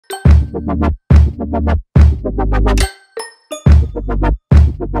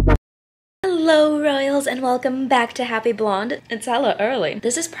Hello Royals and welcome back to Happy Blonde. It's hella early.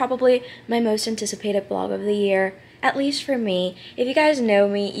 This is probably my most anticipated vlog of the year, at least for me. If you guys know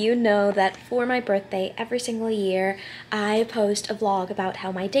me, you know that for my birthday every single year I post a vlog about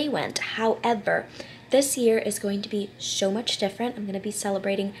how my day went. However, this year is going to be so much different. I'm going to be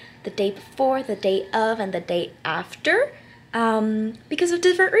celebrating the day before, the day of, and the day after. Because of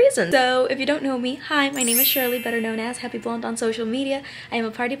different reasons. So if you don't know me, hi, my name is Shirley, better known as Happy Blonde on social media. I am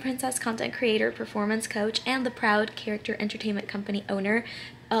a party princess, content creator, performance coach, and the proud character entertainment company owner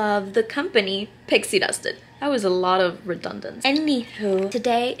of the company Pixie Dusted. That was a lot of redundancy. Anywho,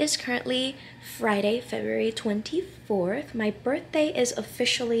 today is currently Friday, February 24th. My birthday is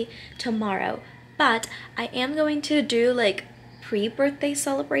officially tomorrow, but I am going to do like pre-birthday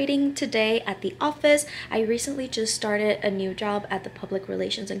celebrating today at the office. I recently just started a new job at the Public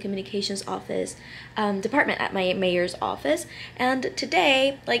Relations and Communications office department at my mayor's office, and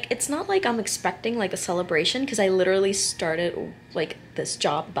today, like, it's not like I'm expecting like a celebration because I literally started like this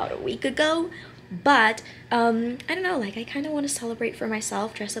job about a week ago. But I don't know, like I kind of want to celebrate for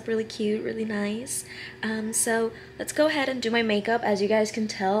myself, dress up really cute, really nice. So let's go ahead and do my makeup. As you guys can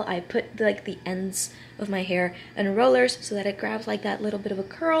tell, I put like the ends of my hair in rollers so that it grabs like that little bit of a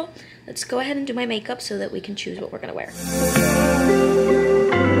curl. Let's go ahead and do my makeup so that we can choose what we're gonna wear.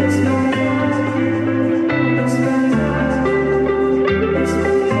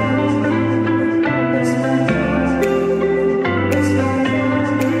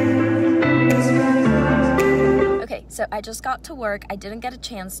 So I just got to work. I didn't get a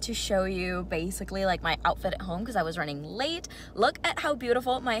chance to show you basically like my outfit at home because I was running late. Look at how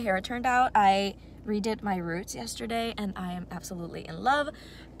beautiful my hair turned out. I redid my roots yesterday and I am absolutely in love.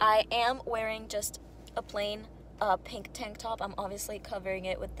 I am wearing just a plain pink tank top. I'm obviously covering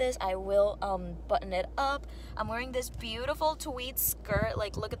it with this. I will button it up. I'm wearing this beautiful tweed skirt.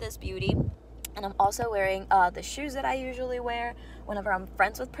 Like, look at this beauty. And I'm also wearing the shoes that I usually wear whenever I'm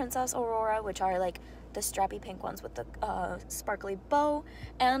friends with Princess Aurora, which are like the strappy pink ones with the sparkly bow.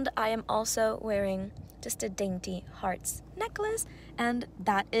 And I am also wearing just a dainty hearts necklace. And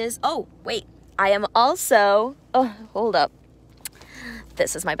that is, oh, wait. I am also, oh, hold up.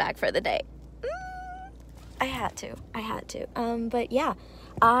 This is my bag for the day. I had to. But yeah,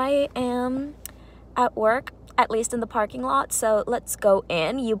 I am at work, at least in the parking lot, so let's go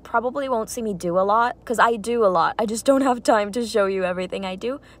in. You probably won't see me do a lot because I do a lot. I just don't have time to show you everything I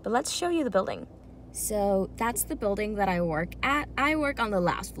do, but let's show you the building. So that's the building that I work at. I work on the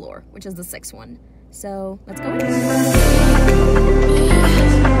last floor, which is the 6th one. So let's go in.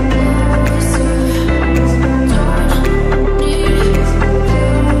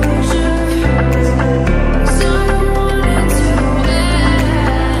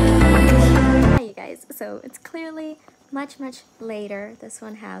 So it's clearly much later. This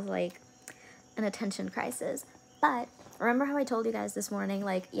one has like an attention crisis. But remember how I told you guys this morning,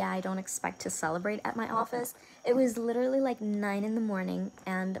 like, yeah, I don't expect to celebrate at my office. It was literally like 9 in the morning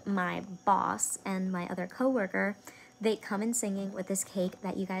and my boss and my other coworker, they come in singing with this cake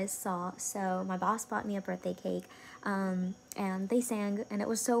that you guys saw. So my boss bought me a birthday cake and they sang and it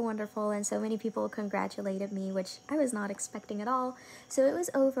was so wonderful and so many people congratulated me, which I was not expecting at all. So it was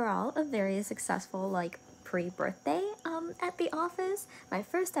overall a very successful like pre-birthday at the office, my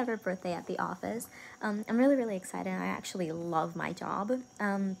first ever birthday at the office. I'm really excited. I actually love my job.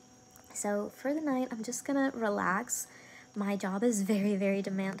 So for the night, I'm just gonna relax. My job is very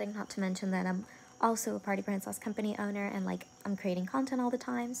demanding, not to mention that I'm also a Party Princess company owner and like I'm creating content all the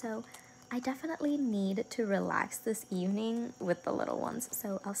time, so I definitely need to relax this evening with the little ones.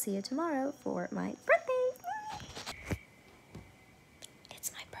 So I'll see you tomorrow for my birthday.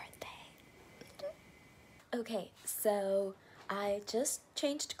 It's my birthday. Okay, so I just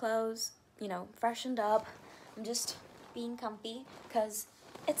changed clothes, you know, freshened up. I'm just being comfy because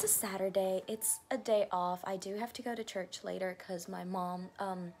it's a Saturday. It's a day off. I do have to go to church later because my mom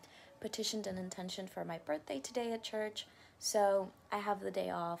petitioned an intention for my birthday today at church. So I have the day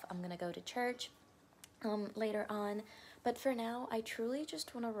off. I'm gonna go to church later on. But for now, I truly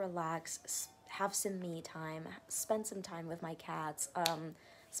just want to relax, have some me time, spend some time with my cats,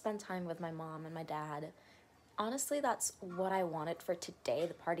 spend time with my mom and my dad. Honestly, that's what I wanted for today.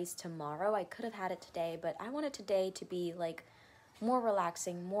 The party's tomorrow. I could have had it today, but I wanted today to be like more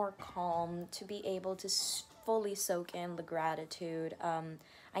relaxing, more calm, to be able to fully soak in the gratitude.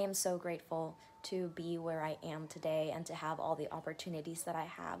 I am so grateful to be where I am today and to have all the opportunities that I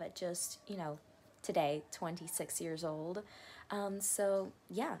have at just, you know, today, 26 years old. So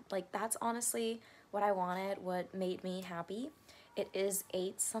yeah, like that's honestly what I wanted, what made me happy. It is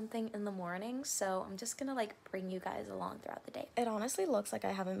 8 something in the morning, so I'm just gonna like bring you guys along throughout the day. It honestly looks like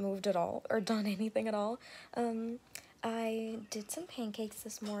I haven't moved at all or done anything at all. I did some pancakes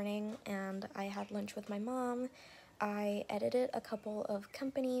this morning and I had lunch with my mom. I edited a couple of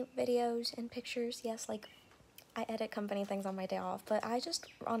company videos and pictures. Yes, like I edit company things on my day off, but I just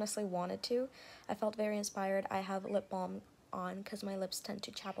honestly wanted to. I felt very inspired. I have lip balm on because my lips tend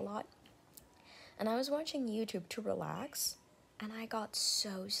to chap a lot. And I was watching YouTube to relax, and I got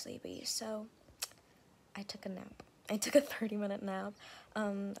so sleepy, so I took a nap. I took a 30-minute nap.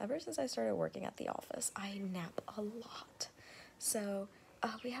 Ever since I started working at the office, I nap a lot. So,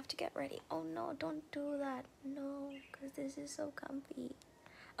 we have to get ready. Oh no, don't do that. No, because this is so comfy.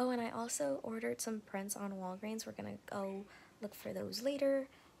 Oh, and I also ordered some prints on Walgreens. We're gonna go look for those later.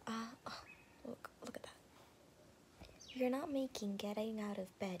 Oh, look at that. You're not making getting out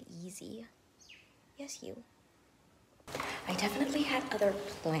of bed easy. Yes, you. I definitely had other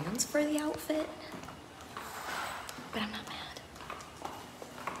plans for the outfit, but I'm not mad.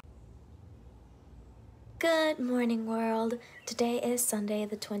 Good morning, world. Today is Sunday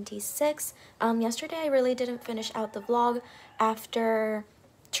the 26th. Yesterday I really didn't finish out the vlog after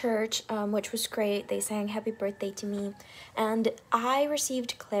church, which was great. They sang happy birthday to me, and I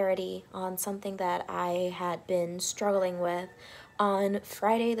received clarity on something that I had been struggling with. On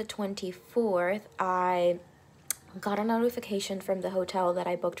Friday the 24th, I got a notification from the hotel that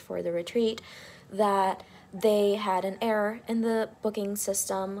I booked for the retreat that they had an error in the booking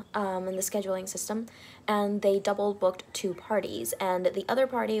system, in the scheduling system, and they double booked 2 parties, and the other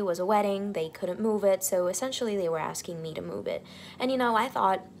party was a wedding. They couldn't move it, so essentially they were asking me to move it. And you know, I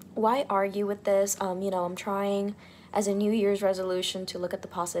thought, why argue with this? You know, I'm trying as a New Year's resolution to look at the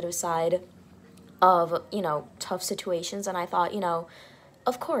positive side of, you know, tough situations, and I thought, you know,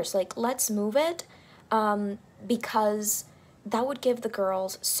 of course, like, let's move it, because that would give the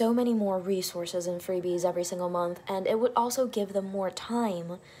girls so many more resources and freebies every single month, and it would also give them more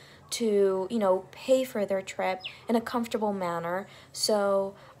time to, you know, pay for their trip in a comfortable manner.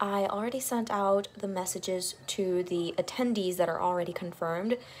 So I already sent out the messages to the attendees that are already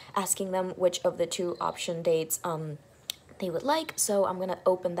confirmed, asking them which of the 2 option dates they would like. So I'm gonna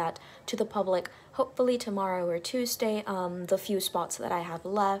open that to the public hopefully tomorrow or Tuesday, the few spots that I have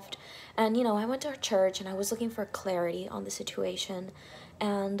left. And you know, I went to church and I was looking for clarity on the situation,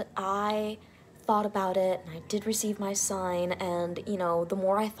 and I thought about it, and I did receive my sign, and you know, the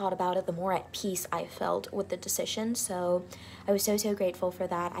more I thought about it, the more at peace I felt with the decision. So I was so grateful for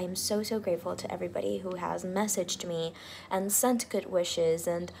that. I am so grateful to everybody who has messaged me and sent good wishes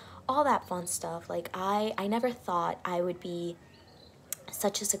and all that fun stuff. Like, I never thought I would be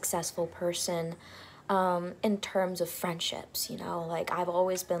such a successful person in terms of friendships, you know. Like, I've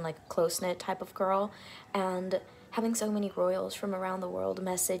always been like a close-knit type of girl, and having so many royals from around the world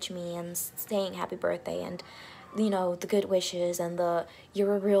message me and saying happy birthday and, you know, the good wishes and the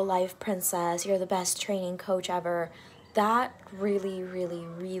you're a real life princess, you're the best training coach ever, that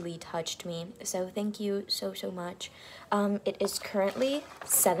really touched me. So thank you so much. It is currently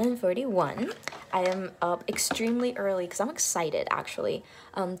 7:41. I am up extremely early because I'm excited, actually.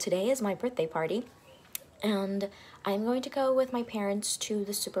 Today is my birthday party, and I'm going to go with my parents to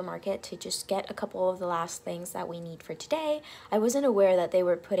the supermarket to just get a couple of the last things that we need for today. I wasn't aware that they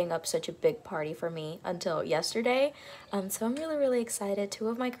were putting up such a big party for me until yesterday, so I'm really excited. 2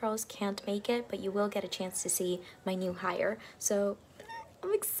 of my girls can't make it, but you will get a chance to see my new hire, so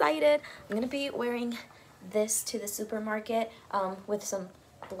I'm excited. I'm gonna be wearing this to the supermarket with some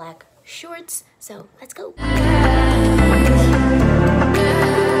black shorts, so let's go.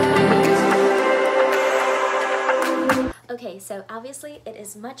 Okay, so obviously it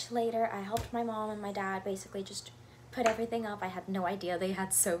is much later. I helped my mom and my dad basically just put everything up. I had no idea they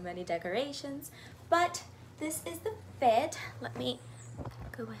had so many decorations, but this is the fit. Let me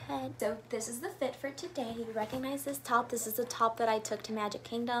go ahead. So this is the fit for today. You recognize this top? This is the top that I took to Magic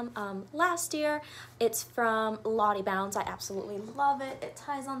Kingdom last year. It's from Lottie Bounds. I absolutely love it. It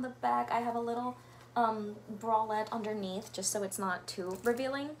ties on the back. I have a little bralette underneath just so it's not too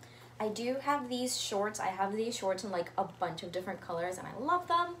revealing. I do have these shorts. I have these shorts in like a bunch of different colors, and I love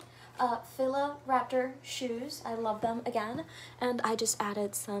them. Fila Raptor shoes. I love them again. And I just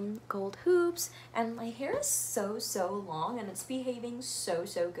added some gold hoops, and my hair is so long, and it's behaving so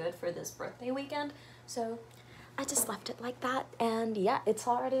good for this birthday weekend. So I just left it like that, and yeah, it's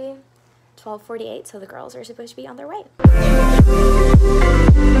already 12:48, so the girls are supposed to be on their way.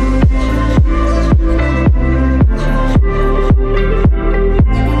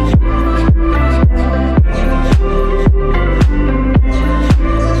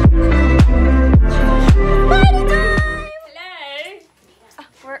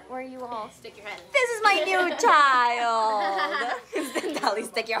 part where you all Stick your head. This is my new child. Dolly,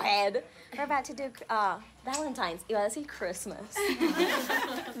 stick your head. We're about to do Valentine's. You want to see Christmas?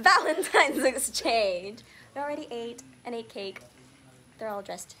 Valentine's exchange. We already ate and ate cake. They're all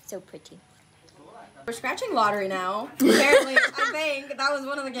dressed so pretty. We're scratching lottery now. Apparently, I think that was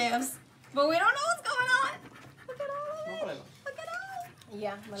one of the gifts. But we don't know what's going on. Look at all of it. Look at all.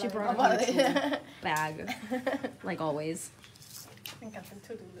 Yeah. She brought a huge bag, like always.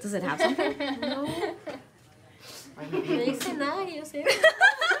 Does it have something? No.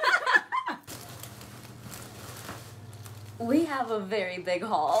 We have a very big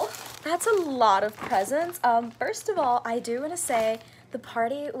haul. That's a lot of presents. First of all, I do want to say the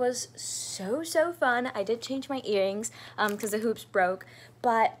party was so fun. I did change my earrings because the hoops broke,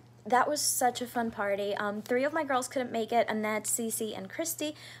 but that was such a fun party. 3 of my girls couldn't make it, Annette, Cece, and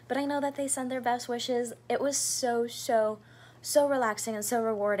Christy, but I know that they send their best wishes. It was so relaxing and so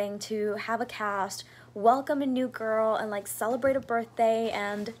rewarding to have a cast, welcome a new girl, and like celebrate a birthday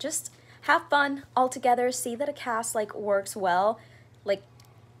and just have fun all together. See that a cast like works well, like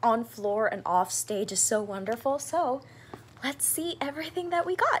on floor and off stage is so wonderful. So let's see everything that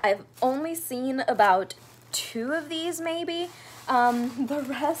we got. I've only seen about 2 of these maybe. The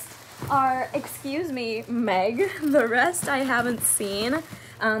rest are, excuse me, Meg, the rest I haven't seen.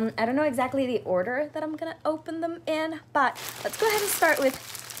 I don't know exactly the order that I'm gonna open them in, but let's go ahead and start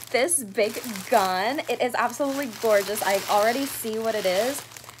with this big gun. It is absolutely gorgeous. I already see what it is.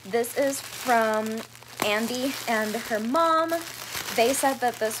 This is from Andy and her mom. They said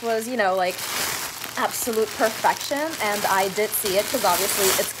that this was, you know, like absolute perfection, and I did see it because obviously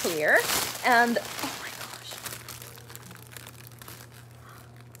it's clear. And oh my gosh,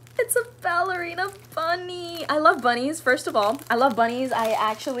 it's a ballerina bunny. I love bunnies. First of all, I love bunnies. I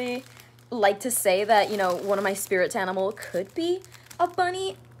actually like to say that, you know, one of my spirits animal could be a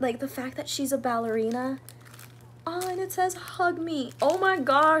bunny. Like the fact that she's a ballerina. Oh, and it says hug me. Oh my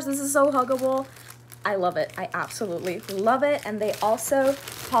gosh, this is so huggable. I love it. I absolutely love it. And they also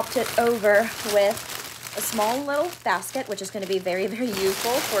popped it over with a small little basket, which is going to be very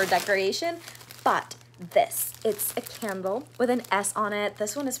useful for decoration. But this, it's a candle with an S on it.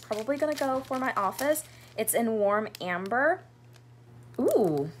 This one is probably going to go for my office. It's in warm amber.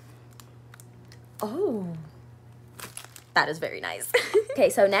 Ooh. Oh. That is very nice. Okay,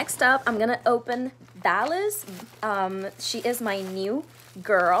 so next up, I'm gonna open Dallas. She is my new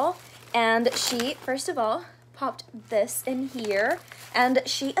girl, and she, first of all, popped this in here, and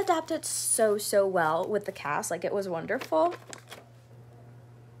she adapted so well with the cast. Like, it was wonderful.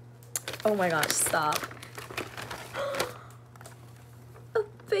 Oh my gosh, stop. A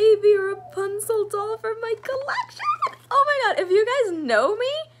baby Rapunzel doll for my collection. Oh my god, if you guys know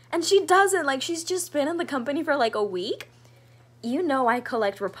me, and she doesn't, like, she's just been in the company for like a week, you know I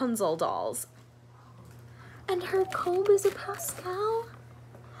collect Rapunzel dolls. And her comb is a pastel.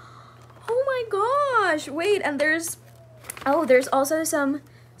 Oh my gosh. Wait, and there's also some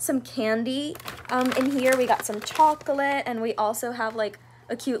candy in here. We got some chocolate, and we also have like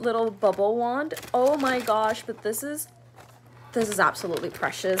a cute little bubble wand. Oh my gosh, but this is absolutely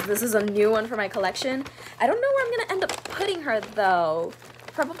precious. This is a new one for my collection. I don't know where I'm gonna end up putting her though.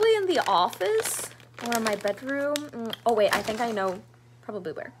 Probably in the office. Or in my bedroom. Oh wait, I think I know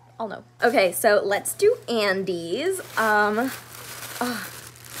probably where. I'll know. Okay, so let's do Andy's. I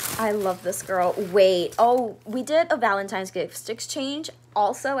love this girl. Wait, oh, we did a Valentine's gift exchange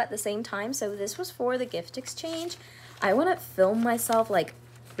also at the same time. So this was for the gift exchange. I want to film myself like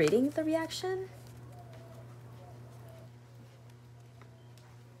reading the reaction.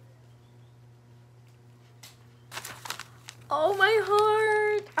 Oh, my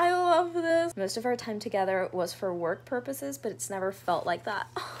heart. I love this. Most of our time together was for work purposes, but it's never felt like that.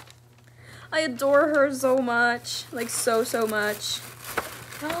 I adore her so much. Like, so much.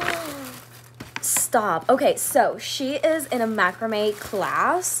 Stop. Okay, so she is in a macrame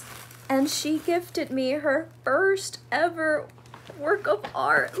class, and she gifted me her first ever work of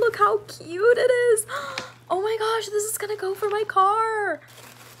art. Look how cute it is. Oh my gosh, this is gonna go for my car.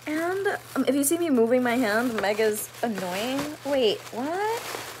 And if you see me moving my hand, Meg is annoying. Wait, what?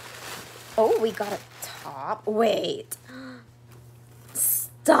 Oh, we got a top. Wait.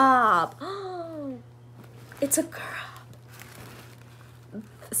 Stop. It's a crop.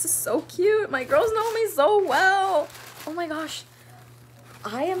 This is so cute. My girls know me so well. Oh my gosh.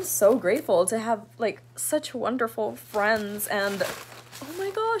 I am so grateful to have like such wonderful friends, and oh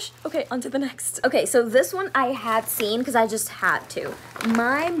my gosh. Okay, on to the next. Okay, so this one I had seen because I just had to.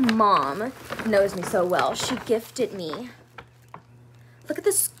 My mom knows me so well. She gifted me. Look at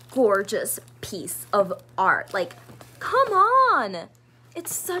this gorgeous piece of art. Like, come on.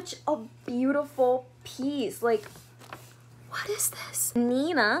 It's such a beautiful piece. Like, what is this?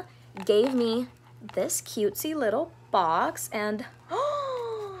 Nina gave me this cutesy little box and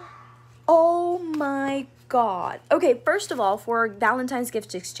oh my god. Okay, first of all, for Valentine's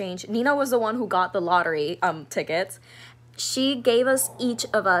gift exchange, Nina was the one who got the lottery tickets. She gave us, each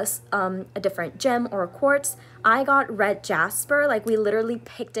of us, a different gem or a quartz. I got red jasper, like we literally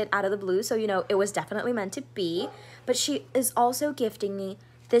picked it out of the blue, so you know it was definitely meant to be. But she is also gifting me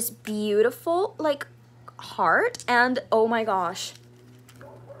this beautiful, like, heart, and oh my gosh,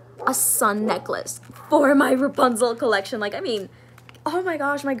 a sun necklace for my Rapunzel collection. Like, I mean, oh my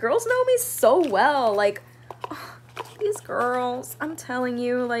gosh, my girls know me so well. Like, oh, these girls, I'm telling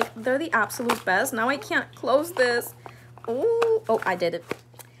you, like, they're the absolute best. Now I can't close this. Oh, I did it.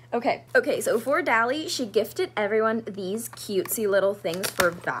 Okay, so for Dally, she gifted everyone these cutesy little things for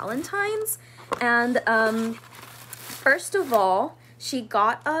Valentine's. And, first of all, she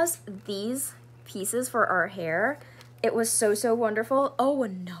got us these pieces for our hair. It was so wonderful. Oh, a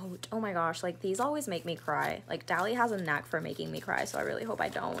note. Oh my gosh, like, these always make me cry. Like, Dally has a knack for making me cry, so I really hope I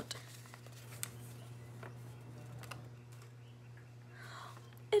don't.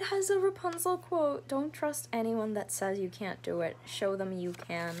 It has a Rapunzel quote. Don't trust anyone that says you can't do it. Show them you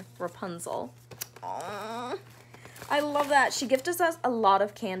can. Rapunzel. Aww. I love that. She gifted us a lot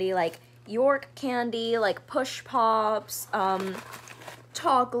of candy, like York candy, like Push Pops,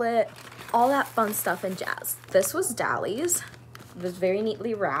 chocolate, all that fun stuff and jazz. This was Dally's. It was very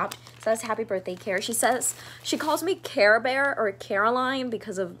neatly wrapped. It says happy birthday, Care. She says, she calls me Care Bear or Caroline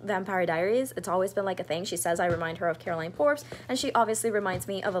because of Vampire Diaries. It's always been like a thing. She says I remind her of Caroline Forbes, and she obviously reminds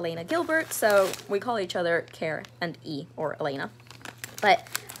me of Elena Gilbert, so we call each other Care and E, or Elena. But,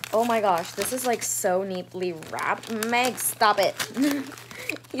 oh my gosh, this is like so neatly wrapped. Meg, stop it.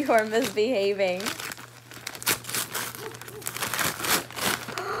 You are misbehaving.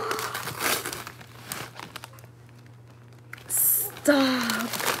 Stop.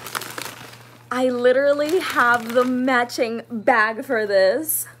 I literally have the matching bag for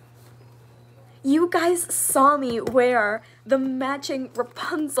this. You guys saw me wear the matching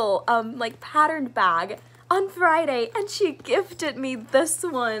Rapunzel, like patterned bag on Friday, and she gifted me this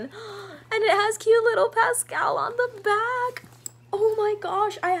one. And it has cute little Pascal on the back. Oh my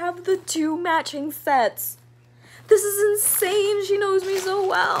gosh, I have the 2 matching sets. This is insane. She knows me so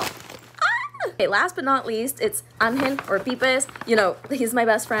well. Okay, last but not least, it's Angel or Pipes. You know, he's my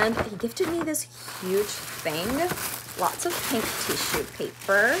best friend. He gifted me this huge thing. Lots of pink tissue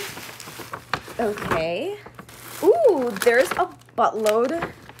paper. Okay. Ooh, there's a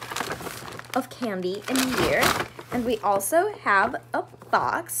buttload of candy in here. And we also have a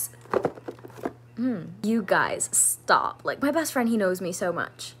box. You guys, stop. Like, my best friend, he knows me so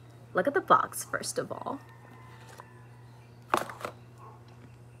much. Look at the box, first of all.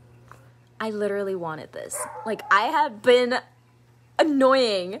 I literally wanted this. Like, I have been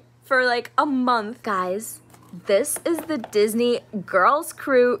annoying for like a month. Guys, this is the Disney Girls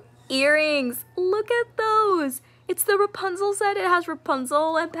Crew earrings. Look at those. It's the Rapunzel set. It has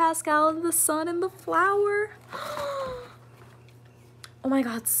Rapunzel and Pascal and the sun and the flower. Oh my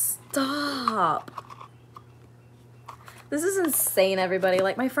god, stop. This is insane, everybody.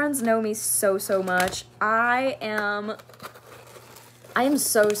 Like, my friends know me so much. I am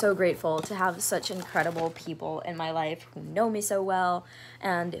so grateful to have such incredible people in my life who know me so well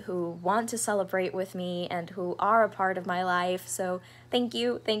and who want to celebrate with me and who are a part of my life. So thank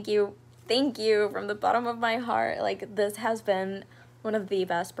you from the bottom of my heart. Like, this has been one of the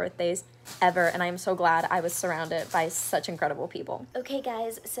best birthdays ever, and I'm so glad I was surrounded by such incredible people. Okay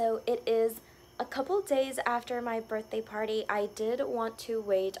guys, so it is a couple days after my birthday party. I did want to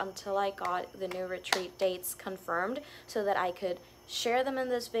wait until I got the new retreat dates confirmed so that I could share them in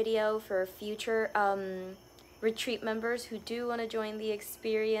this video for future retreat members who do want to join the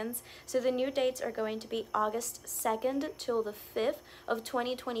experience. So the new dates are going to be August 2nd till the 5th of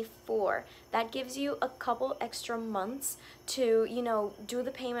 2024. That gives you a couple extra months to, you know, do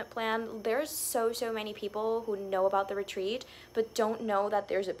the payment plan. There's so many people who know about the retreat but don't know that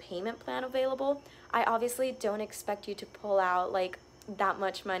there's a payment plan available. I obviously don't expect you to pull out like that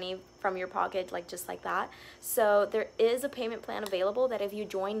much money from your pocket, like just like that. So there is a payment plan available that if you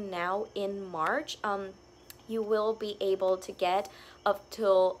join now in March, you will be able to get up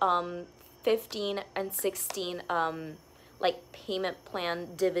till 15 and 16 like payment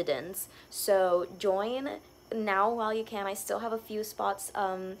plan dividends. So join now while you can. I still have a few spots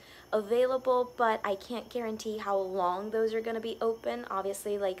available, but I can't guarantee how long those are going to be open.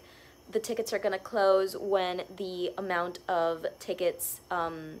 Obviously, like, the tickets are going to close when the amount of tickets,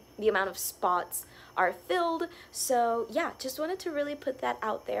 the amount of spots are filled. So yeah, just wanted to really put that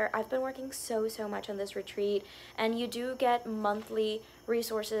out there. I've been working so much on this retreat, and you do get monthly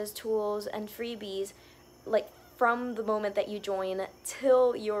resources, tools, and freebies like from the moment that you join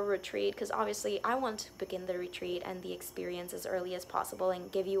till your retreat, because obviously I want to begin the retreat and the experience as early as possible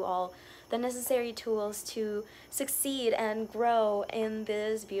and give you all the necessary tools to succeed and grow in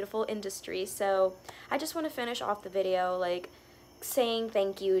this beautiful industry. So I just want to finish off the video like saying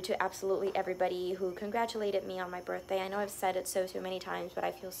thank you to absolutely everybody who congratulated me on my birthday. I know I've said it so many times, but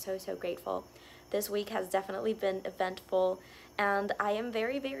I feel so grateful. This week has definitely been eventful, and I am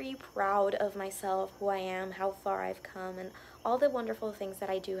very proud of myself, who I am, how far I've come, and all the wonderful things that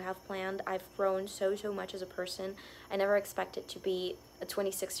I do have planned. I've grown so much as a person. I never expected to be a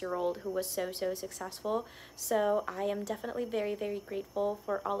 26-year-old who was so successful. So I am definitely very grateful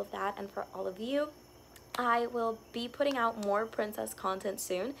for all of that and for all of you. I will be putting out more princess content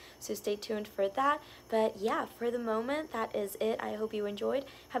soon, so stay tuned for that. But yeah, for the moment, that is it. I hope you enjoyed.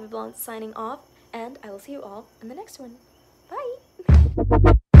 Happy Blonde signing off, and I will see you all in the next one. Bye!